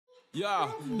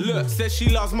Yeah, look, says she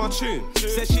loves my tune.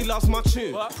 Says she loves my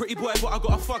tune. Pretty boy, but I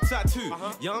got a fuck tattoo.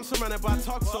 Yeah, I'm surrounded by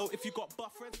talk, so if you got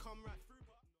buff friends, come right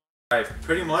through. Alright,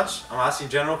 pretty much, I'm asking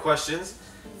general questions.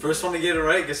 First one to get it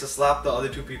right gets to slap the other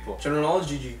two people. General knowledge,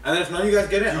 GG. And then if none of you guys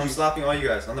get it, I'm slapping all you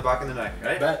guys on the back of the neck,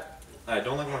 right? Bet. Alright,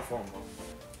 don't look at my phone,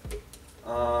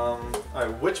 bro.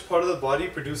 Alright, which part of the body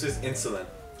produces insulin?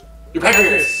 Your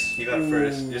pancreas. You got it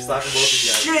first. You're slapping both of you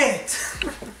guys.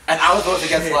 Shit! And I was supposed to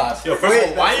get slapped. Yo, first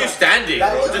of all, why are you standing,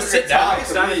 bro? Just sit down.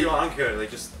 Stand if you want, I don't care.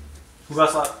 Like, just... Who got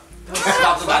slapped?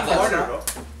 Stop the back bro.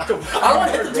 I don't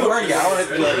want to hit the too early. I don't want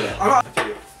to hit the too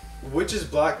early. Okay.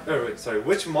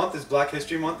 Which month is Black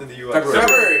History Month in the US?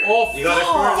 February. Oh, you got it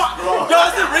first, bro. Yo,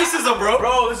 that's the racism, bro.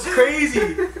 Bro, this is crazy.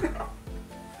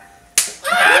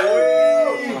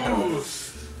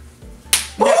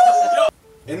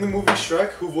 In the movie Shrek,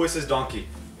 who voices Donkey?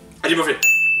 Eddie Murphy.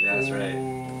 Yeah, that's right.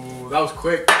 Ooh, that was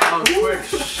quick. That was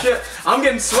quick. Shit. I'm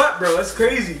getting swept, bro. That's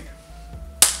crazy.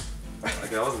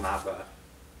 Okay, that wasn't that bad.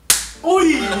 Ooh,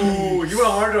 you went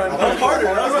harder on that.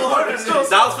 That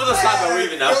That was for the slap, but we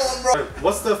even know.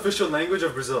 What's the official language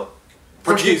of Brazil?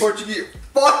 Portuguese.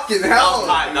 Fucking hell!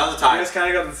 That was a You tie. guys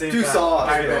kind of got the same Two time. saws.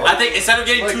 I think instead of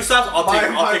getting two slaps, I'll take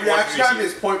My one reaction time easy.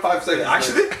 is 0.5 seconds.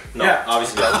 Actually? No, Yeah.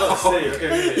 obviously not.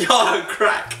 Okay. Y'all are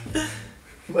crack.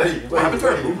 Buddy, What happened to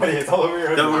our movie? It's all over your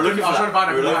head. No, we're looking I was trying to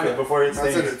find We're it. looking Before it's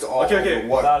that's it, it's all Okay.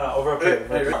 what? No, over up here.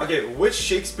 Okay, which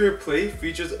Shakespeare play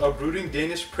features a brooding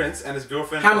Danish prince and his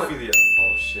girlfriend Hamlet. Ophelia?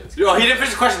 Oh shit. Yo, he didn't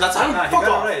finish the question. That's how. Nah, he Fuck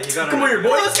got off. it right. He got it Come right. here, boy.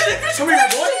 Let's get it. Come here,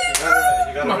 boy. You got it right.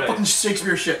 You got My it right. fucking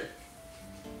Shakespeare shit.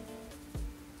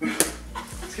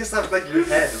 Let's get stuff like your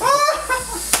head.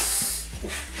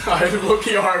 I'm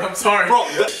looking hard. I'm sorry. Bro,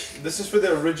 This is for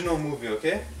the original movie,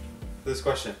 okay? This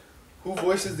question. Who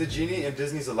voices the genie in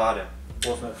Disney's Aladdin?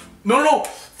 No.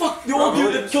 Fuck, the old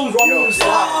dude that killed Robin Williams. Fuck,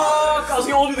 I was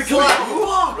the old dude that killed him.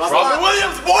 Fuck. Robin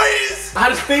Williams, boys. I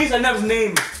had his face, I didn't have his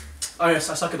name. Oh yes,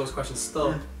 I suck at those questions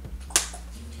still.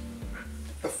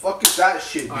 The fuck is that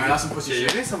shit, dude? Alright, that's some pussy Yeah, you're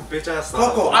shit. doing some bitch ass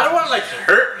stuff. Coco. I don't want to like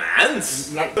hurt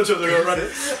mans.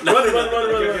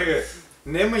 Okay.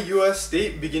 Name a US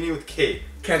state beginning with K.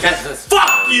 Kansas.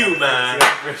 Fuck you, man.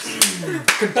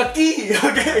 Kentucky.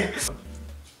 Okay.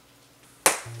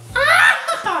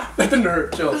 Let the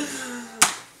nerve chill.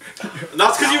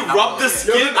 That's because you rubbed the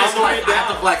skin on the way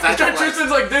down.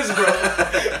 Tristan's like this, bro.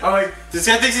 I'm like, This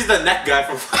guy thinks he's the neck guy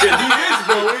from fucking. he is,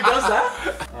 bro. He does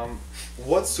that.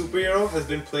 What superhero has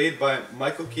been played by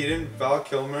Michael Keaton, Val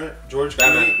Kilmer, George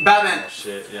Clooney? Batman. Oh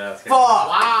shit, yeah. That's Fuck.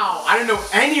 Wow. I didn't know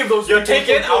any of those. Yo, people. take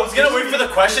it. I was gonna wait for the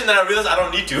question, then I realized I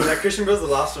don't need to. Yeah, Christian Bale's the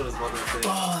last one as well.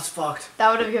 Oh, that's fucked.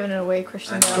 That would have given it away,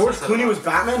 Christian Bale. George Clooney was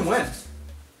Batman when?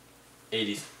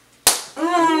 80s.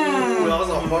 Ooh, that was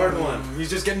a hard one. He's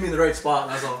just getting me in the right spot.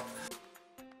 That's all.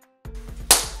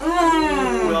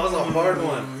 Ooh, that was a hard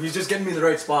one. He's just getting me in the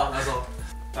right spot. That's all.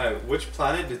 Alright, which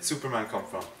planet did Superman come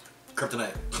from?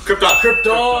 Kryptonite. Krypton.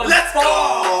 Krypton. Let's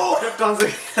go! Krypton's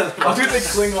again. I was gonna think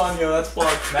Klingon, yo. That's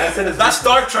fucked. That's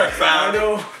Star Trek, fam. I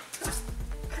know.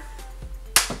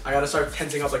 I gotta start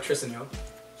tensing up like Tristan, yo.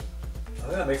 I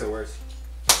think that makes it worse.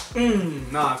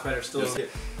 Nah, it's better still.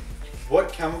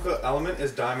 What chemical element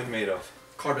is diamond made of?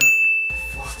 Carbon.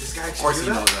 Fuck, this guy Of course he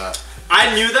knows that.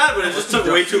 I knew that, but it just took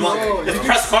way too long. Oh, It's yeah.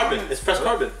 pressed carbon. It's pressed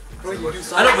carbon. Bro, you do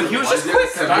I know, but he was just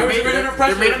quick. They're made under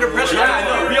pressure. They're made under pressure. Yeah, I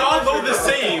know. We all know the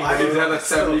same. I did have a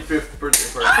 75th birthday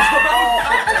party.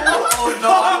 Oh no,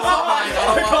 I don't want mine.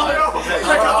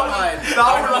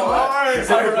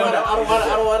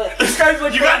 I don't want it. This guy's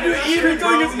like, You gotta do it even,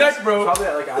 crinkling his neck, bro. Probably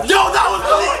at like a Yo, that was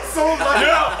so much.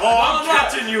 Yeah. Oh, I'm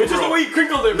catching you, It's just the bro. way he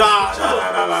crinkled it. Nah.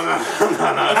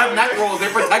 I have neck rolls, they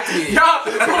protect me. Yeah,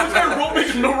 bro, this guy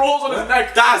making no rolls on his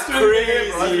neck. That's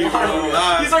crazy,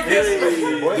 bro. He's like this.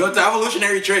 Yo, it's an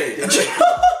evolutionary trait.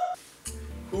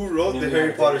 Who wrote the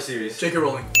Harry Potter series? J.K.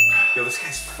 Rowling. Yo, this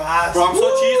guy's fast. Bro, I'm so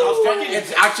cheesed. I was fucking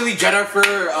It's actually Jennifer,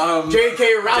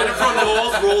 J.K. Rowling. Jennifer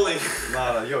Knowles rolling.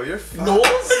 Nah, yo, you're fast.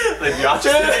 Knowles? Like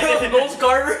Beyonce. Knowles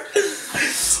Carter?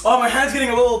 Oh, my hand's getting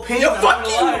a little pain. Yo, fuck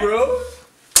you, bro.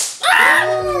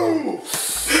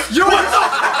 Yo,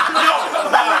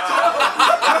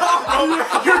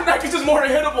 your neck is just more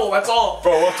hittable, that's all.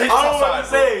 Bro, we'll take this I don't know what outside, to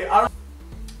say.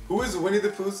 Who is Winnie the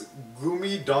Pooh's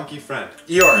gloomy donkey friend?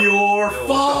 You're fuck,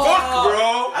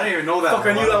 bro. I didn't even know that. Fuck,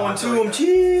 I knew that one too. I'm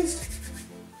cheesed.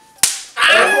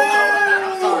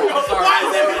 Why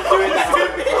is everyone doing that?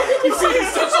 You see,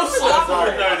 he's so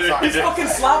slappable. He's fucking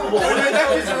slappable. Your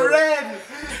neck is red.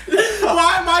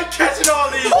 Why am I catching all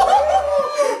these?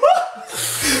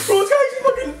 Bro, this guy actually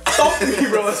fucking thumped me,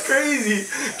 bro. That's crazy.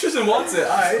 Tristan wants it.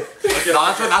 Alright.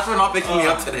 that's for not picking me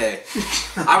up today.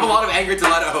 I have a lot of anger to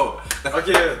let out.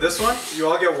 Okay, this one, you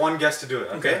all get one guess to do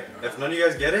it, okay? If none of you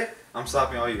guys get it, I'm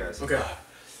slapping all you guys. Okay.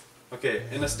 Okay,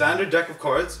 in a standard deck of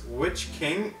cards, which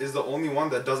king is the only one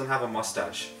that doesn't have a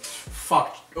mustache?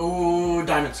 Fuck. Oh,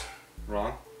 diamonds.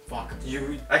 Wrong. Fuck.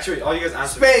 Actually, all you guys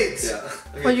answer. Spades. Yeah.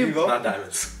 Okay, Well, you- you go. Not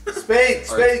diamonds.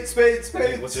 Spades.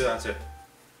 Okay, what's your answer?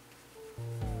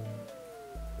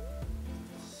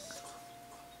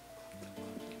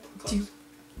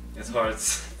 It's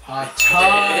hearts.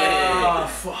 Ah,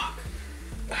 fuck.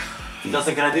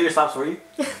 Justin, can I do your slaps for you?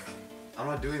 I'm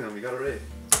not doing them, you got it right.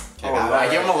 I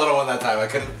gave him a little one that time. I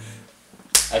couldn't.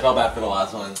 I felt bad for the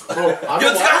last one. Bro, Yo,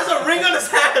 this guy has a ring on his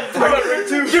hand, bro. ring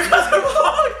too. You guys are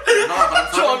wrong.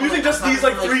 Joe, I'm using just these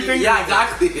like 3 fingers. Yeah,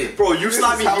 exactly. Bro, you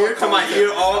slapped me here to my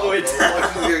ear all the way down.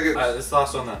 Alright, this is the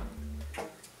last one then.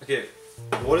 Okay,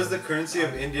 what is the currency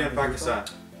of India and Pakistan?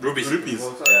 Rupees. Yeah,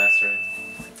 that's right.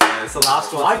 Yeah, it's the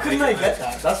last one. Why couldn't I get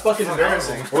that? That's fucking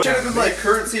embarrassing. What is like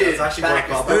currency? It's actually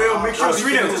worth it. Yo, make sure it's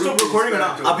reading. Is it still recording or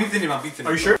not? I'll beat the name. I'll beat the name.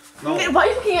 Are you sure? No. Why are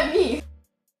you looking at me?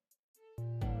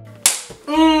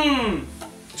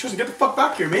 Tristan, get the fuck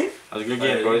back here, man. That was a good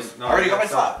game, boys. No, I already got my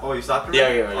stop. slap. Oh, you slapped it?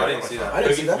 Yeah. Oh, I didn't see that. I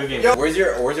didn't see that. Good game. Yo. What's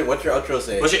your outro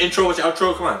say? What's your intro? What's your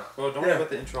outro? Come on. Bro, don't worry about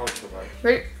the intro.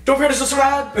 Right. Don't forget to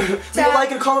subscribe. Leave a like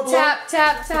and comment below.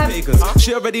 Tap. Vegas.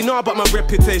 She already know about my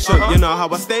reputation. You know how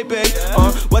I stay, babe.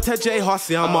 What a J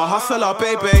Hussy, I'm a hustler,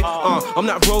 baby. I'm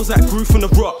that rose that grew from the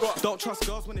rock. Don't trust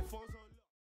girls when they fall.